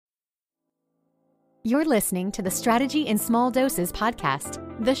You're listening to the Strategy in Small Doses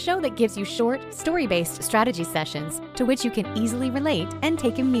podcast, the show that gives you short, story-based strategy sessions to which you can easily relate and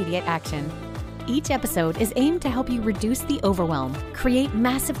take immediate action. Each episode is aimed to help you reduce the overwhelm, create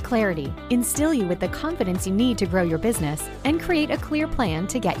massive clarity, instill you with the confidence you need to grow your business, and create a clear plan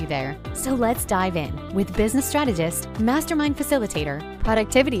to get you there. So let's dive in with business strategist, mastermind facilitator,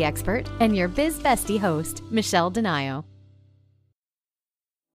 productivity expert, and your biz bestie host, Michelle Donaio.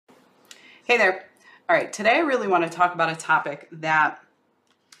 Hey there. All right, today I really want to talk about a topic that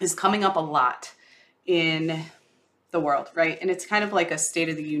is coming up a lot in the world, right? And it's kind of like a State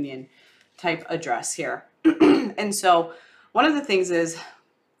of the Union type address here. And so one of the things is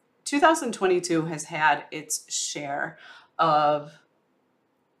 2022 has had its share of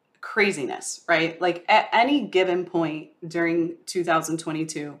craziness, right? Like at any given point during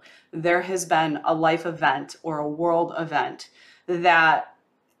 2022, there has been a life event or a world event that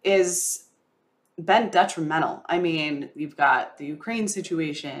is been detrimental. I mean, you've got the Ukraine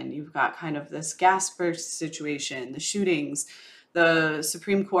situation, you've got kind of this gas burst situation, the shootings, the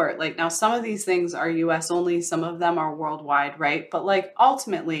Supreme Court. Like now some of these things are US only, some of them are worldwide, right? But like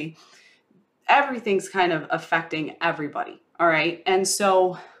ultimately, everything's kind of affecting everybody, all right? And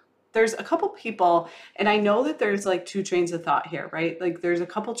so there's a couple people, and I know that there's like two trains of thought here, right? Like there's a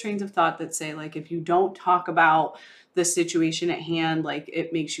couple trains of thought that say like, if you don't talk about the situation at hand, like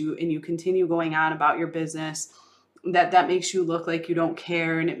it makes you, and you continue going on about your business, that makes you look like you don't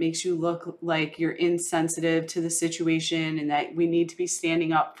care, and it makes you look like you're insensitive to the situation, and that we need to be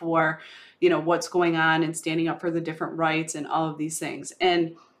standing up for, you know, what's going on and standing up for the different rights and all of these things.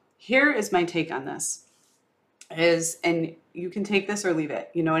 And here is my take on this is, and you can take this or leave it,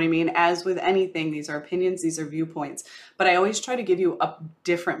 you know what I mean? As with anything, these are opinions, these are viewpoints, but I always try to give you a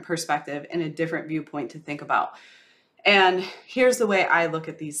different perspective and a different viewpoint to think about. And here's the way I look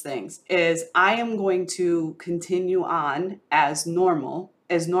at these things is I am going to continue on as normal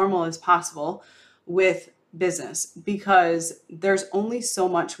as possible with business, because there's only so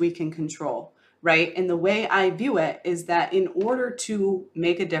much we can control, right? And the way I view it is that in order to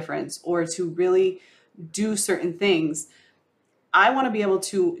make a difference or to really do certain things, I want to be able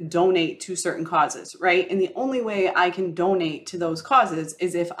to donate to certain causes, right? And the only way I can donate to those causes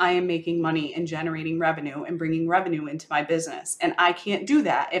is if I am making money and generating revenue and bringing revenue into my business. And I can't do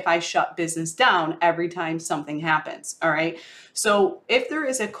that if I shut business down every time something happens, all right? So if there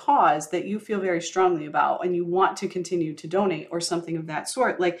is a cause that you feel very strongly about and you want to continue to donate or something of that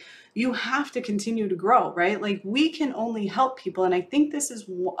sort, like you have to continue to grow, right? Like we can only help people. And I think this is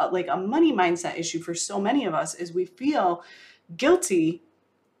like a money mindset issue for so many of us is we feel guilty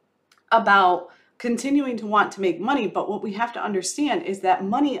about continuing to want to make money. But what we have to understand is that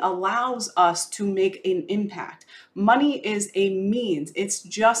money allows us to make an impact. Money is a means. It's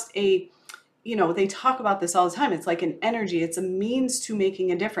just a, you know, they talk about this all the time. It's like an energy. It's a means to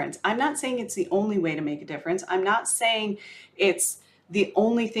making a difference. I'm not saying it's the only way to make a difference. I'm not saying it's the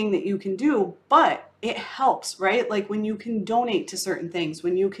only thing that you can do, but it helps, right? Like when you can donate to certain things,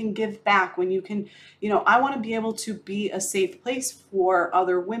 when you can give back, when you can, you know, I want to be able to be a safe place for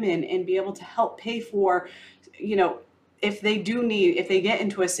other women and be able to help pay for, you know, if they get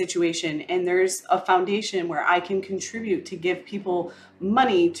into a situation and there's a foundation where I can contribute to give people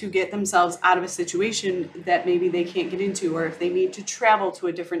money to get themselves out of a situation that maybe they can't get into, or if they need to travel to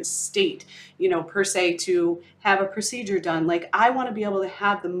a different state, you know, per se, to have a procedure done, like I want to be able to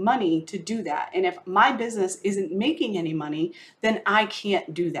have the money to do that. And if my business isn't making any money, then I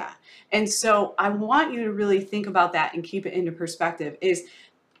can't do that. And so I want you to really think about that and keep it into perspective is,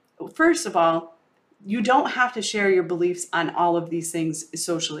 first of all, you don't have to share your beliefs on all of these things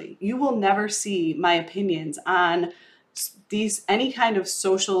socially. You will never see my opinions on these, any kind of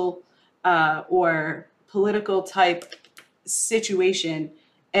social or political type situation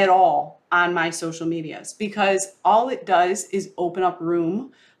at all on my social medias, because all it does is open up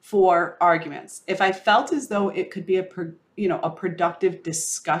room for arguments. If I felt as though it could be a productive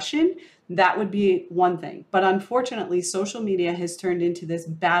discussion, that would be one thing. But unfortunately, social media has turned into this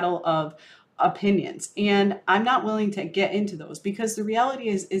battle of opinions, and I'm not willing to get into those, because the reality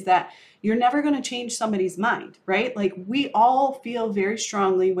is that you're never going to change somebody's mind, right? Like we all feel very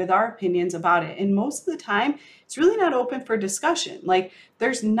strongly with our opinions about it, and most of the time it's really not open for discussion. Like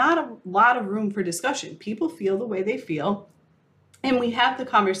there's not a lot of room for discussion. People feel the way they feel, and we have the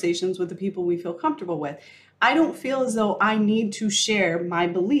conversations with the people we feel comfortable with. I don't feel as though I need to share my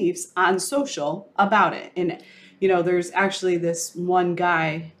beliefs on social about it. And you know, there's actually this one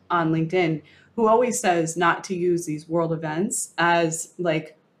guy on LinkedIn who always says not to use these world events as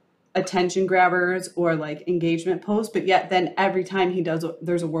like attention grabbers or like engagement posts, but yet then every time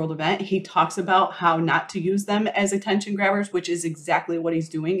there's a world event, he talks about how not to use them as attention grabbers, which is exactly what he's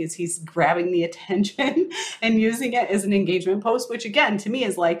doing, is he's grabbing the attention and using it as an engagement post, which again, to me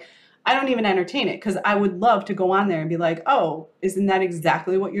is like, I don't even entertain it, because I would love to go on there and be like, oh, isn't that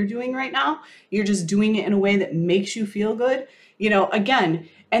exactly what you're doing right now? You're just doing it in a way that makes you feel good. Again,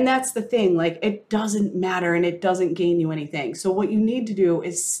 and that's the thing, like, it doesn't matter and it doesn't gain you anything. So what you need to do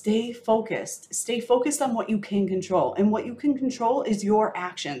is stay focused on what you can control. And what you can control is your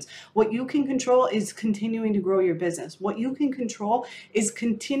actions. What you can control is continuing to grow your business. What you can control is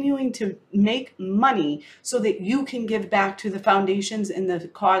continuing to make money so that you can give back to the foundations and the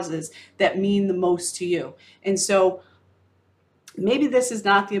causes that mean the most to you. And so maybe this is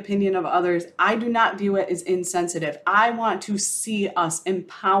not the opinion of others. I do not view it as insensitive. I want to see us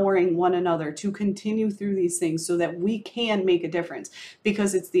empowering one another to continue through these things so that we can make a difference,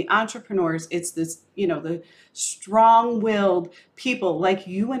 because it's the entrepreneurs, it's this, the strong-willed people like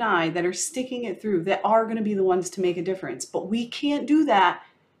you and I that are sticking it through that are going to be the ones to make a difference. But we can't do that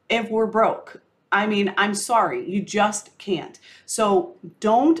if we're broke. I mean, I'm sorry, you just can't. So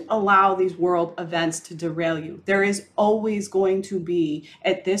don't allow these world events to derail you. There is always going to be,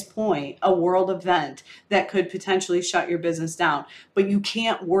 at this point, a world event that could potentially shut your business down, but you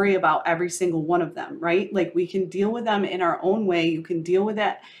can't worry about every single one of them, right? Like, we can deal with them in our own way. You can deal with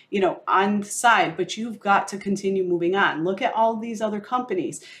that, on the side, but you've got to continue moving on. Look at all these other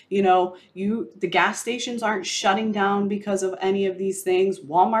companies. The gas stations aren't shutting down because of any of these things.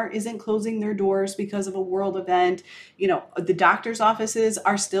 Walmart isn't closing their doors because of a world event. The doctor's offices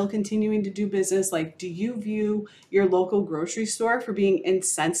are still continuing to do business. Like, do you view your local grocery store for being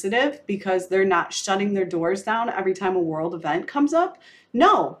insensitive because they're not shutting their doors down every time a world event comes up?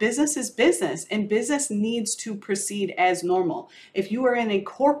 No, business is business, and business needs to proceed as normal. If you are in a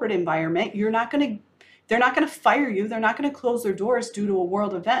corporate environment, they're not going to fire you. They're not going to close their doors due to a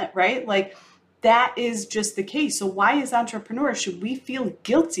world event, right? Like, that is just the case. So why, as entrepreneurs, should we feel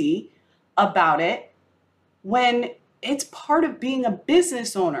guilty about it when it's part of being a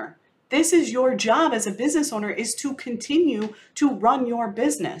business owner? This is your job as a business owner, is to continue to run your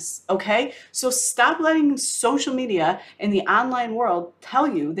business, okay? So stop letting social media and the online world tell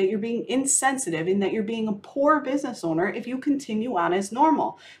you that you're being insensitive and that you're being a poor business owner if you continue on as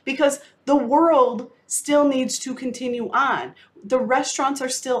normal, because the world still needs to continue on. The restaurants are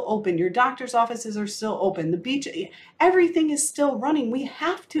still open. Your doctor's offices are still open. The beach, everything is still running. We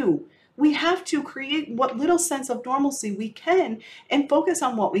have to create what little sense of normalcy we can and focus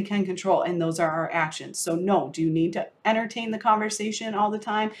on what we can control, and those are our actions. So no, do you need to entertain the conversation all the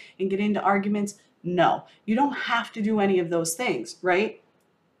time and get into arguments? No, you don't have to do any of those things, right?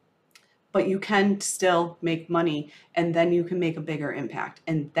 But you can still make money, and then you can make a bigger impact.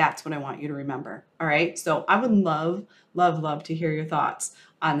 And that's what I want you to remember. All right. So I would love, love, love to hear your thoughts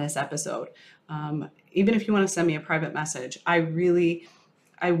on this episode. Even if you want to send me a private message, I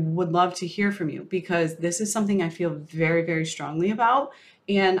would love to hear from you, because this is something I feel very, very strongly about.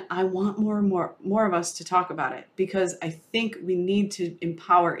 And I want more of us to talk about it, because I think we need to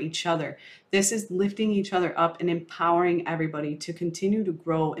empower each other. This is lifting each other up and empowering everybody to continue to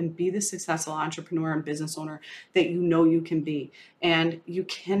grow and be the successful entrepreneur and business owner that you can be. And you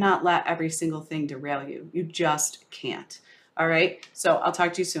cannot let every single thing derail you. You just can't. All right. So I'll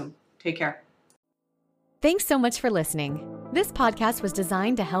talk to you soon. Take care. Thanks so much for listening. This podcast was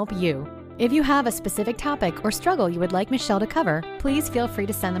designed to help you. If you have a specific topic or struggle you would like Michelle to cover, please feel free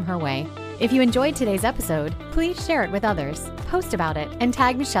to send them her way. If you enjoyed today's episode, please share it with others, post about it, and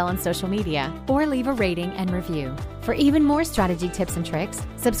tag Michelle on social media, or leave a rating and review. For even more strategy tips and tricks,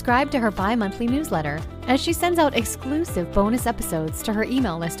 subscribe to her bi-monthly newsletter, as she sends out exclusive bonus episodes to her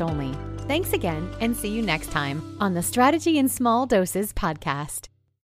email list only. Thanks again, and see you next time on the Strategy in Small Doses podcast.